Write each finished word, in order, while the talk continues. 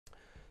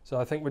So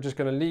I think we're just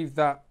going to leave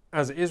that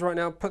as it is right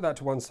now, put that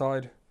to one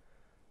side.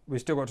 We've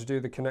still got to do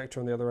the connector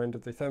on the other end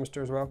of the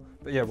thermistor as well.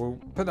 But yeah, we'll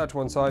put that to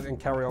one side and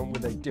carry on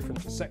with a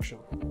different section.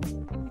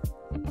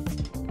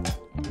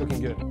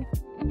 Looking good.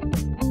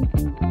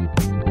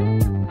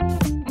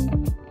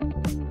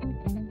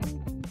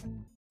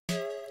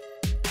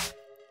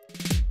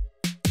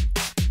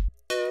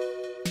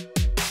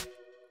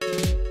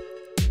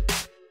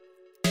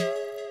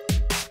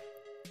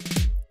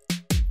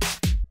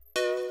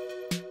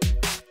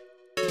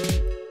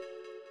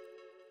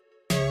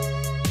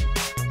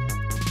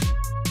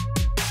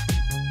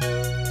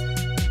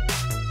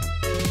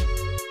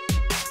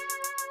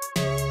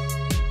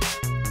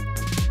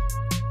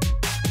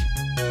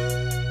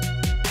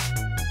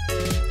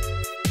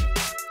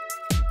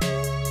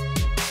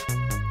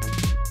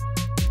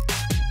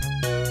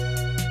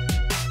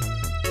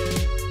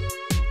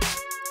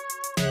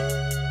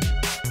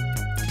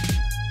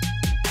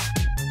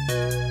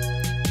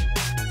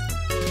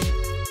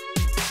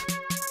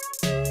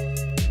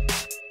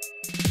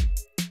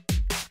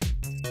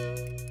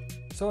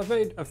 So I've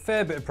made a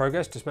fair bit of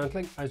progress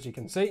dismantling, as you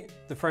can see.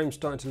 The frame's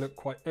starting to look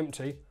quite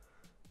empty,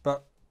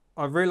 but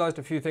I've realised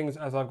a few things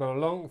as I've gone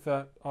along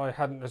that I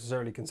hadn't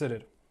necessarily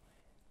considered.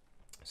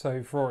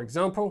 So for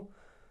example,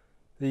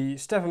 the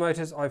stepper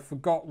motors I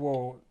forgot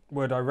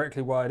were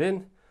directly wired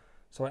in,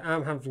 so I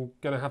am going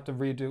to have to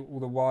redo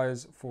all the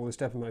wires for the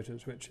stepper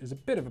motors, which is a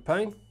bit of a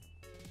pain,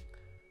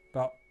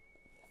 but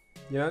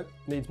you know,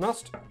 needs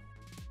must.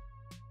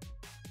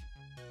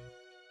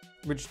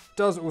 Which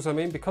does also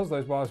mean, because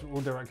those wires were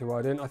all directly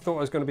wired in, I thought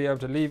I was going to be able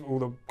to leave all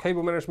the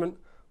cable management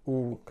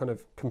all kind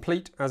of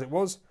complete as it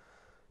was.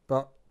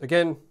 But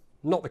again,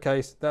 not the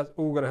case. That's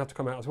all going to have to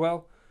come out as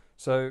well.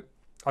 So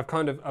I've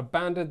kind of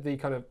abandoned the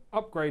kind of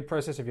upgrade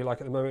process, if you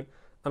like, at the moment,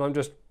 and I'm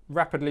just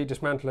rapidly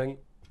dismantling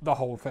the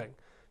whole thing,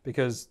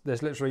 because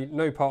there's literally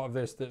no part of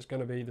this that's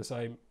going to be the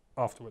same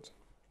afterwards.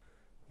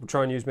 We'll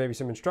try and use maybe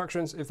some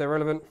instructions if they're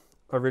relevant.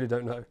 I really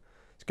don't know.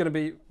 It's going to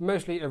be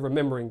mostly a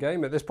remembering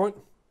game at this point.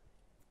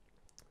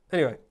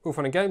 Anyway, all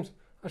fun and games.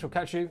 I shall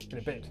catch you in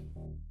a bit.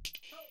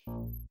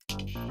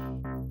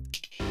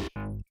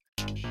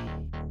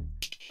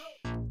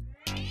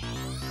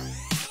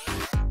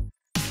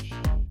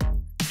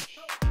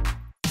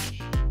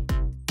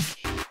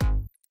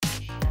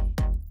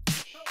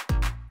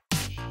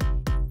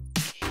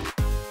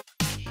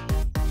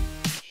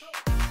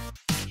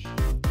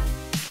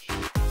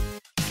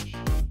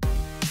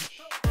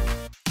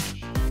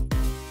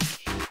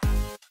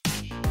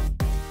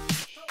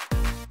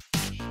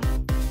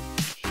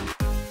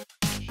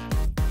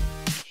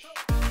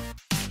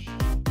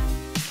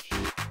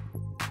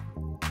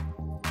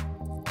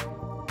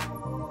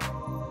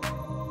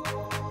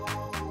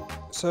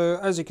 So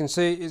as you can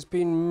see, it's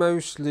been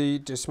mostly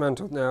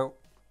dismantled now.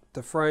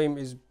 The frame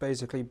is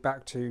basically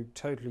back to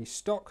totally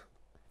stock.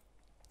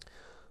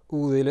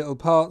 All the little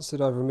parts that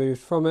I've removed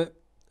from it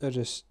are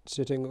just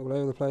sitting all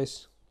over the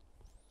place.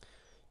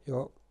 You've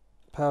got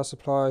power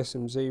supply,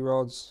 some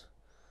Z-rods,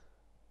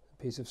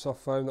 a piece of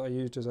soft foam that I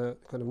used as a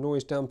kind of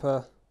noise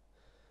damper,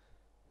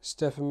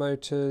 stepper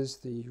motors,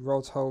 the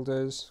rod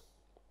holders,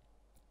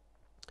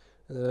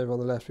 and then over on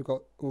the left we've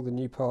got all the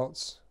new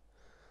parts.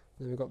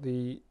 Then we've got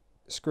the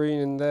screen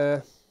in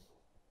there.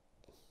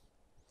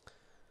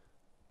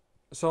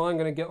 So I'm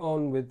going to get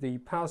on with the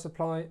power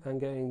supply and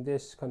getting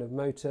this kind of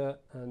motor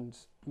and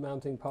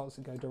mounting parts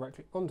that go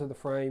directly onto the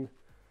frame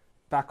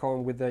back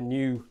on with their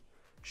new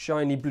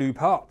shiny blue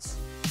parts.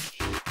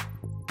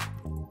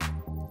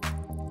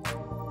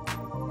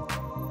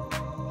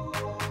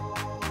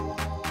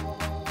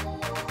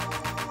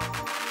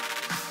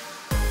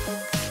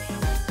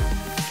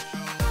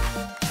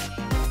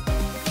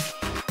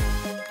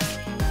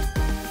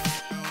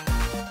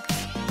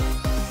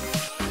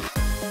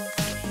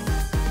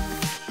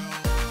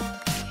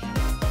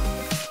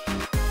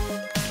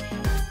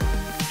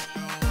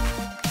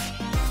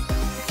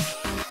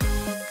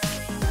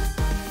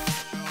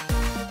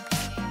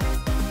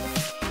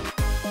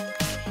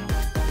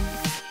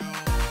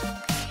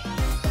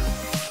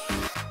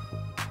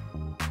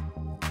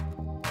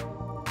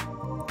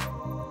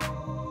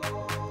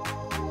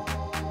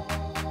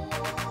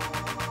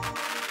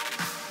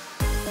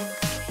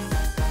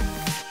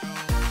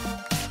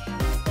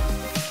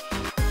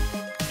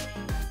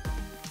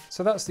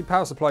 So that's the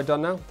power supply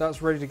done now.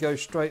 That's ready to go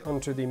straight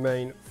onto the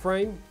main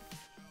frame.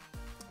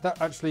 That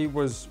actually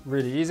was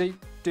really easy.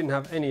 Didn't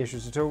have any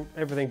issues at all.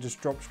 Everything just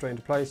dropped straight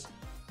into place.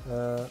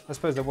 I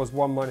suppose there was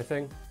one minor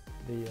thing.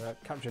 The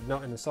captured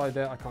nut in the side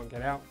there, I can't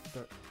get out,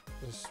 but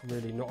it's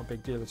really not a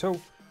big deal at all.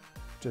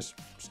 Just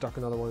stuck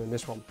another one in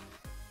this one.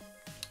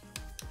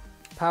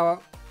 Power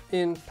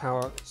in,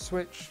 power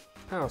switch,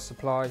 power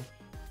supply,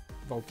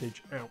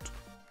 voltage out.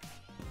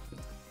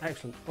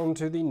 Excellent, on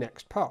to the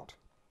next part.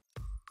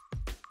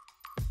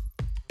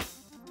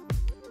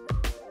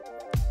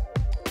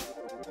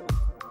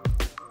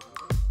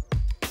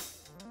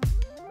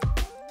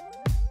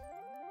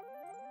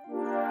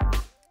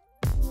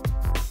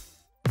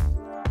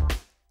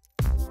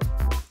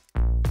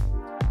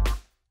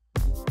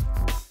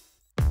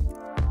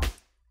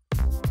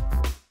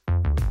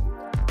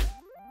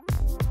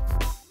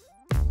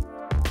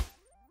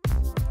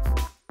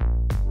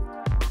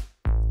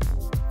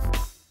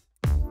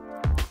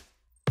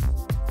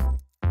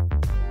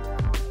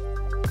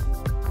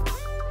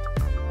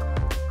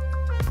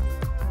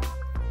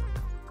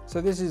 So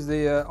this is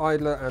the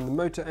idler and the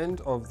motor end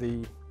of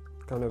the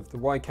kind of the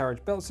Y carriage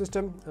belt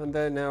system, and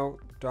they're now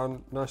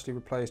done, nicely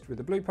replaced with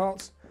the blue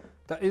parts.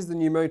 That is the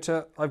new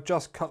motor. I've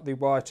just cut the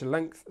wire to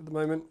length at the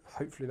moment.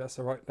 Hopefully that's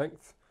the right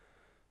length,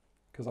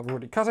 because I've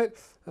already cut it.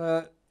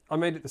 I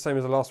made it the same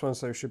as the last one,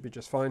 so it should be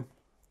just fine.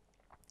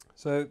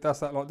 So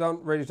that's that lot done,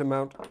 ready to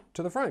mount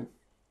to the frame.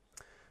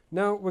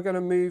 Now we're going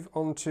to move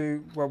on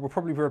to, well, we'll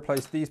probably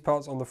replace these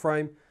parts on the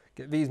frame,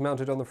 get these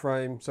mounted on the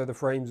frame, so the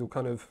frame's all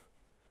kind of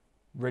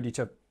ready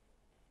to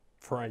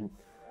frame.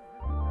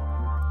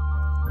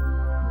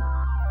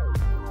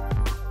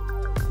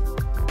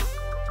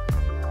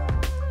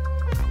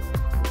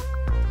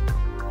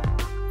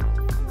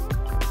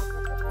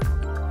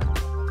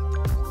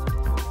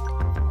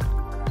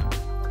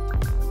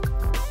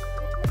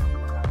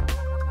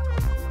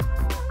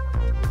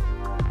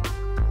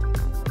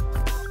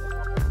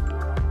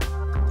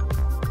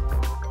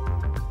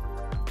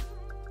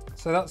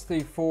 So that's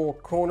the 4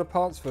 corner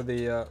parts for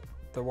the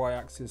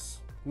Y-axis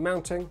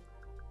mounting.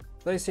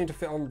 They seem to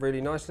fit on really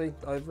nicely.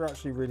 They're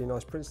actually really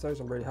nice prints, those.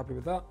 I'm really happy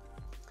with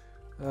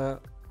that.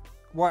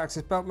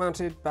 Y-axis belt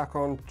mounted, back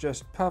on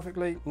just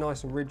perfectly,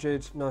 nice and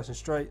rigid, nice and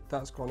straight.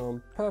 That's gone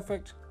on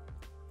perfect.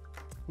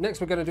 Next,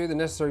 we're going to do the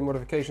necessary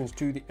modifications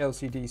to the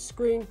LCD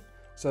screen.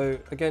 So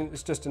again,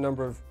 it's just a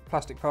number of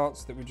plastic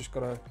parts that we just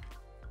got to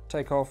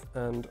take off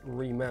and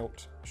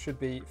remount. Should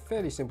be a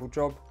fairly simple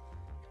job.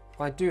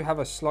 I do have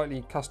a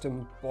slightly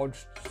custom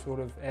bodged sort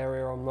of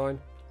area on mine,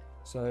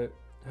 so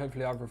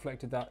hopefully I've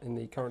reflected that in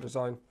the current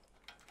design.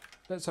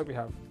 Let's hope we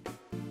have.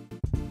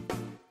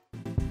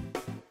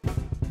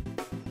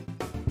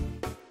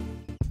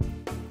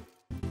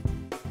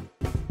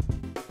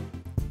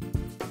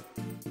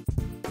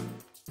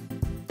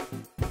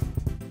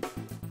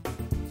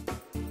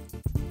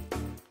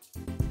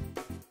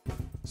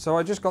 So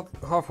I just got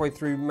halfway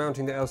through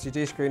mounting the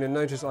LCD screen and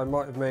noticed I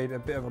might have made a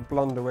bit of a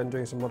blunder when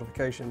doing some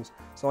modifications.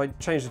 So I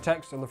changed the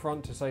text on the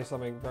front to say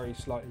something very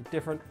slightly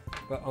different,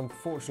 but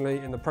unfortunately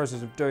in the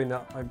process of doing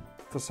that, I,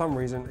 for some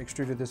reason,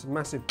 extruded this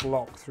massive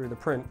block through the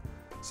print.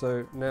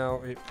 So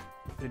now it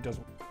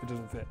doesn't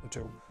fit at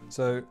all.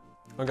 So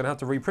I'm gonna have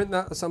to reprint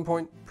that at some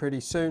point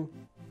pretty soon.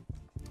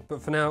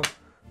 But for now,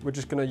 we're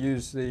just gonna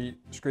use the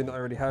screen that I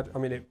already had. I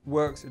mean, it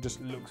works, it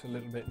just looks a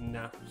little bit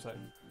naff, so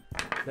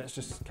let's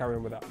just carry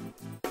on with that.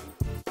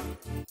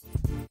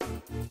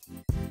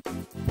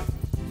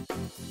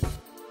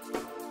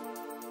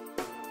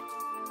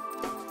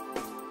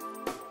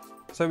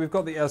 So we've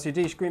got the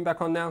LCD screen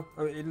back on now.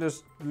 I mean, it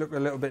does look a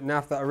little bit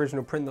naff. That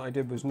original print that I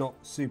did was not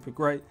super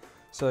great.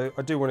 So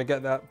I do want to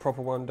get that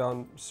proper one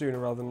done sooner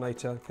rather than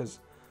later, because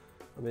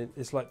I mean,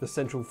 it's like the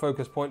central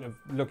focus point of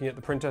looking at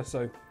the printer. So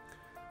it'd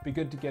be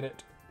good to get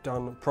it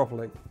done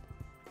properly.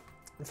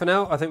 For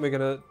now, I think we're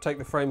going to take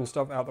the frame and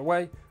stuff out of the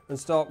way and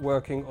start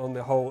working on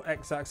the whole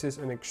X-axis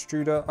and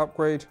extruder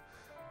upgrade.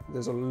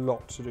 There's a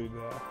lot to do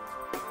there.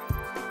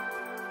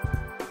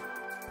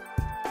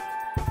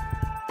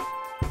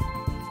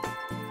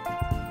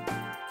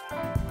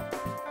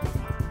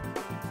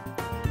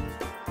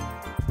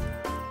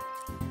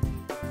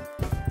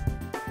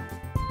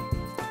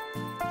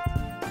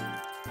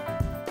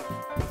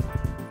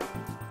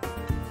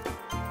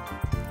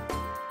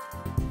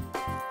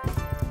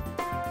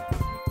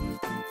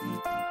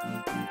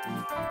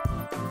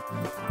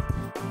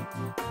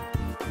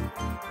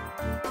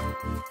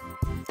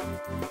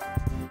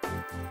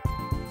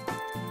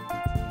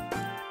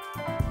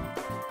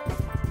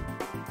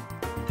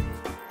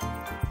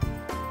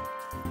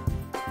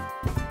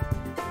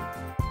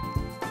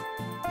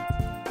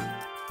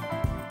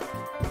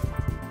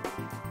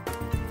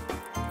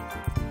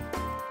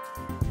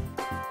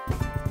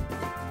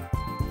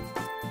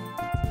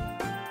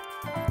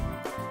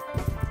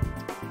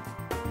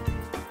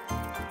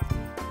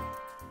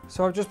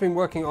 So I've just been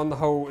working on the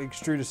whole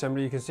extrude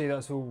assembly. You can see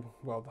that's all,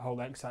 well, the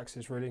whole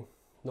X-axis really,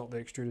 not the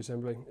extrude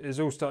assembly, is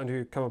all starting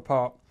to come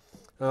apart.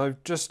 And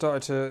I've just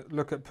started to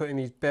look at putting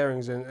these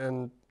bearings in,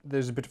 and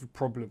there's a bit of a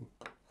problem.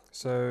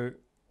 So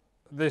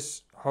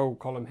this whole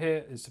column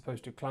here is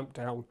supposed to clamp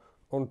down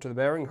onto the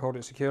bearing, hold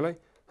it securely.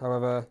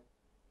 However,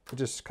 it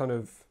just kind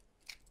of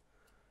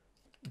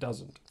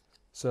doesn't.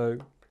 So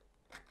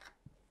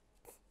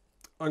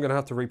I'm going to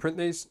have to reprint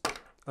these.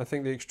 I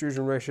think the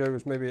extrusion ratio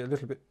is maybe a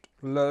little bit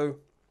low.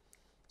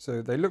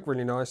 So they look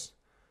really nice,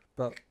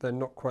 but they're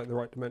not quite the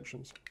right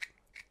dimensions.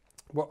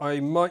 What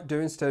I might do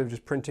instead of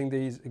just printing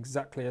these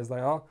exactly as they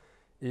are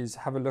is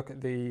have a look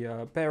at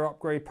the bear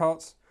upgrade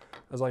parts,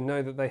 as I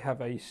know that they have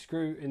a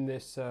screw in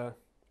this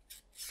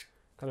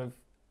kind of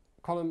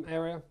column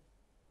area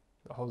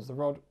that holds the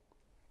rod,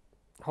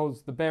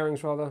 holds the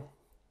bearings rather.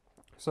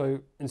 So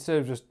instead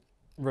of just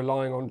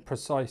relying on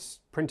precise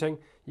printing,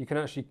 you can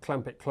actually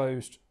clamp it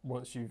closed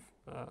once you've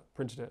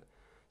printed it.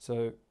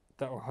 So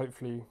that will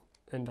hopefully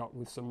end up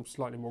with some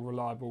slightly more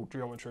reliable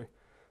geometry.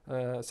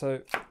 So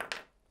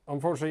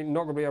unfortunately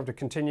not going to be able to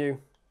continue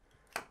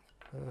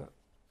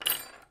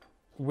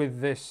with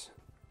this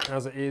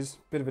as it is.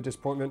 Bit of a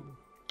disappointment,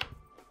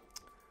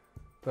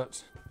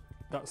 but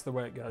that's the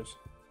way it goes.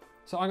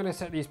 So I'm going to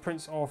set these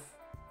prints off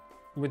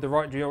with the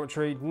right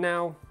geometry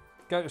now,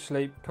 go to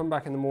sleep, come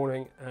back in the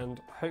morning,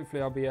 and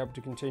hopefully I'll be able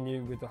to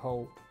continue with the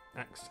whole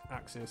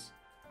X-axis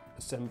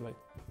assembly.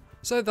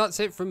 So that's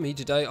it from me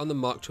today on the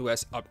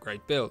Mk2s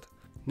upgrade build.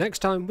 Next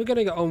time we're going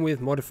to get on with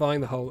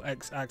modifying the whole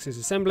X-axis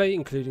assembly,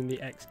 including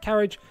the X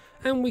carriage,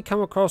 and we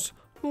come across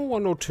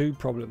one or two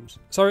problems.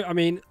 Sorry, I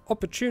mean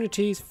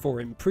opportunities for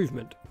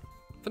improvement.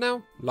 For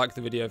now, like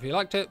the video if you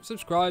liked it,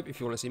 subscribe if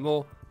you want to see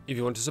more. If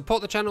you want to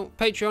support the channel,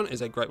 Patreon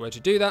is a great way to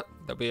do that.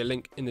 There'll be a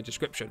link in the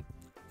description.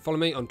 Follow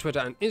me on Twitter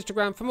and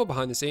Instagram for more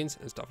behind the scenes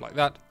and stuff like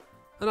that.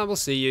 And I will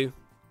see you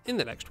in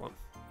the next one.